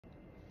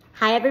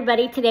Hi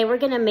everybody, today we're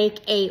gonna make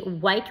a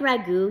white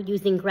ragu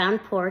using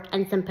ground pork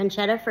and some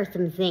pancetta for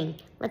some zing.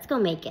 Let's go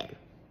make it.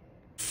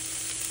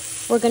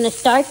 We're gonna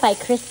start by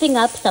crisping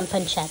up some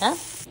pancetta.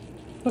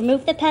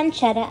 Remove the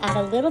pancetta, add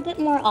a little bit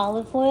more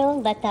olive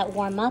oil, let that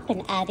warm up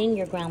and add in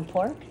your ground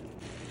pork.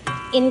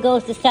 In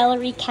goes the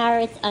celery,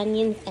 carrots,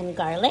 onions, and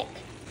garlic.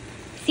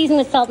 Season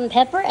with salt and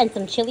pepper and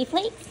some chili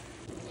flakes.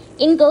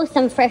 In goes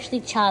some freshly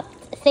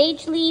chopped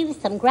sage leaves,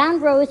 some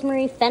ground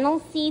rosemary,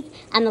 fennel seeds,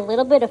 and a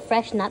little bit of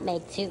fresh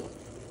nutmeg too.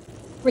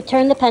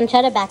 Return the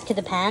pancetta back to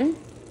the pan.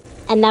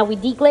 And now we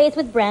deglaze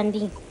with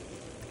brandy.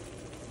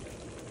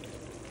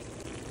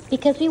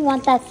 Because we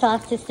want that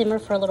sauce to simmer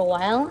for a little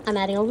while, I'm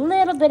adding a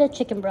little bit of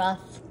chicken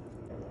broth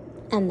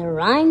and the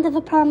rind of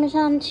a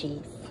Parmesan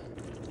cheese.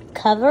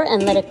 Cover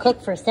and let it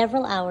cook for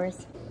several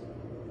hours.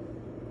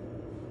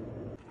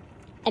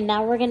 And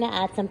now we're gonna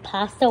add some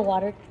pasta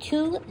water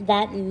to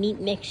that meat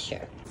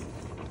mixture.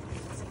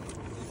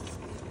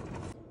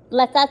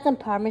 Let's add some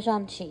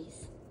Parmesan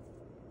cheese.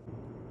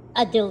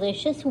 A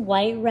delicious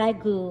white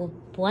ragu.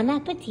 Buon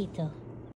appetito.